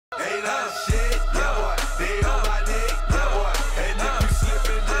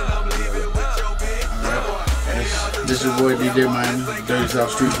It's your boy DJ Miami, Dirty South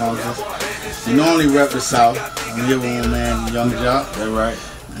Street Functions. You normally rep the South. I'm here with my man Young Joc. That's right.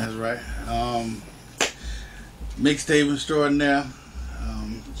 That's right. Mixtape extraordinaire.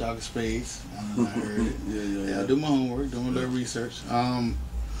 Joc of Spades. I heard it. Yeah. I do my homework, doing a little research.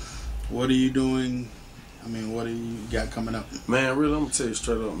 What are you doing? I mean, what do you got coming up? Man, really, I'm gonna tell you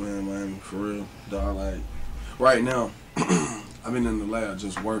straight up, man, Miami, for real, dog. Like, right now, I've been in the lab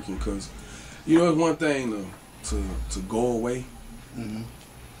just working, cause you know it's one thing to go away and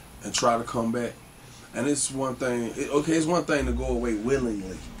try to come back, and it's one thing. It's one thing to go away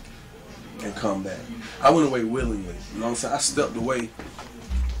willingly and come back. I went away willingly. You know what I'm saying? I stepped away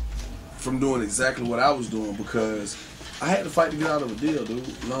from doing exactly what I was doing because I had to fight to get out of a deal, dude.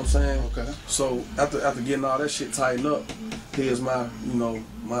 You know what I'm saying? Okay. So after getting all that shit tightened up, here's my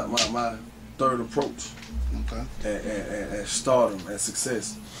my third approach. Okay. At stardom, at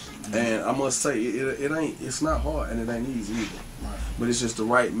success. And I must say, it's not hard and it ain't easy either. Right. But it's just the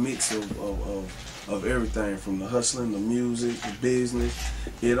right mix of everything, from the hustling, the music, the business.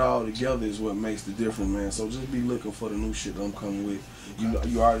 It all together is what makes the difference, man. So just be looking for the new shit that I'm coming with.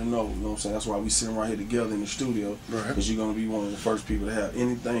 You already know, you know what I'm saying? That's why we sitting right here together in the studio. Right. Because you're going to be one of the first people to have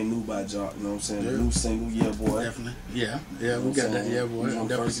anything new by Joc, you know what I'm saying? Yeah. The new single, Yeah Boy. Definitely. Yeah, we got that, Yeah Boy. We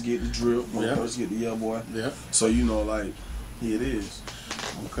want first to get the drip, first to get the Yeah Boy. Yeah. So, you know, like, here it is.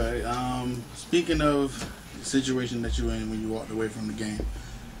 Okay. Speaking of the situation that you were in when you walked away from the game,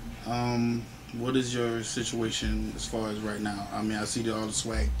 what is your situation as far as right now? I mean, I see all the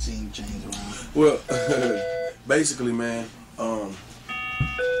swag scene change around. Well, basically, man, in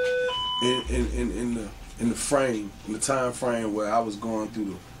the time frame where I was going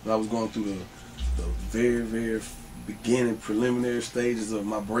through the very, very beginning preliminary stages of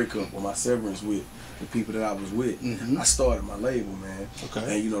my breakup or my severance with the people that I was with, I started my label, man.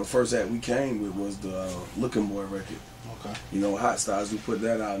 Okay. And you know, the first act we came with was the Looking Boy record. Okay. You know, Hot Styles, we put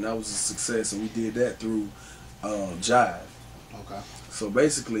that out, and that was a success, and we did that through Jive. Okay. So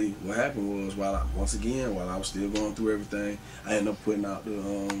basically, what happened was, while I was still going through everything, I ended up putting out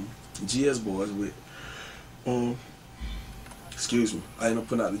the GS Boys with, I ended up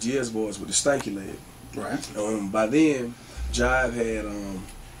putting out the GS Boys with the Stanky Leg. Right. By then, Jive had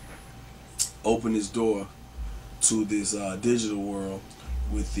opened his door to this digital world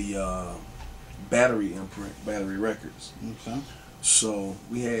with the Battery imprint, Battery Records. Okay. So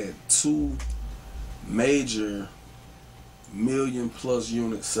we had two major million-plus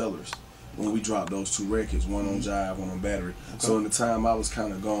unit sellers when we dropped those two records, one on Jive, one on Battery. Okay. So in the time I was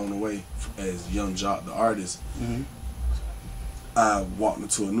kind of going away as Young Joc, the artist, I walked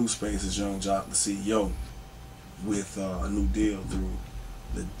into a new space as Young Joc, the CEO, with a new deal through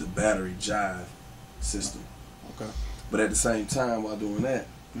the Battery Jive system. Okay. But at the same time, while doing that,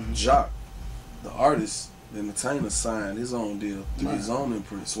 Joc, the artist, the entertainer, signed his own deal through his own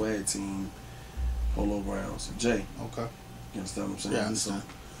imprint, Swag Team, Polo Grounds, Jay. Okay. You understand what I'm saying? Yeah, I understand.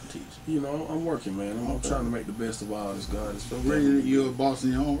 So, you know, I'm working, man. I'm trying to make the best of all this, God. So really, you're a boss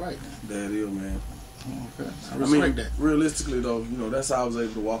in your own right, then? That is, man. Okay. I respect that. Realistically, though, you know, that's how I was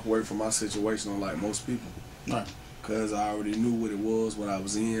able to walk away from my situation, unlike most people. Right. Because I already knew what it was, what I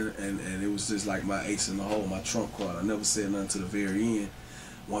was in, and it was just like my ace in the hole, my trump card. I never said nothing to the very end.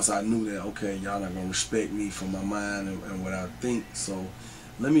 Once I knew that, okay, y'all not gonna respect me for my mind and what I think, so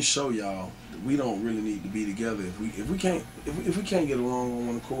let me show y'all that we don't really need to be together if we can't get along on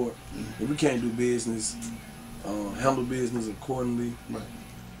one accord, if we can't do business, handle business accordingly, right,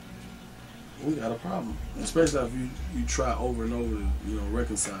 we got a problem. Especially if you try over and over to, you know,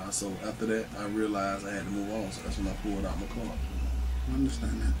 reconcile. So after that, I realized I had to move on. So that's when I pulled out my club. I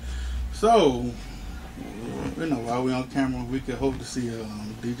understand that. So, you know, while we're on camera, we could hope to see a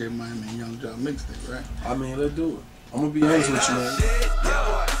DJ Miami and Young Joc mixtape, right? I mean, let's do it. I'm gonna be honest with you, man.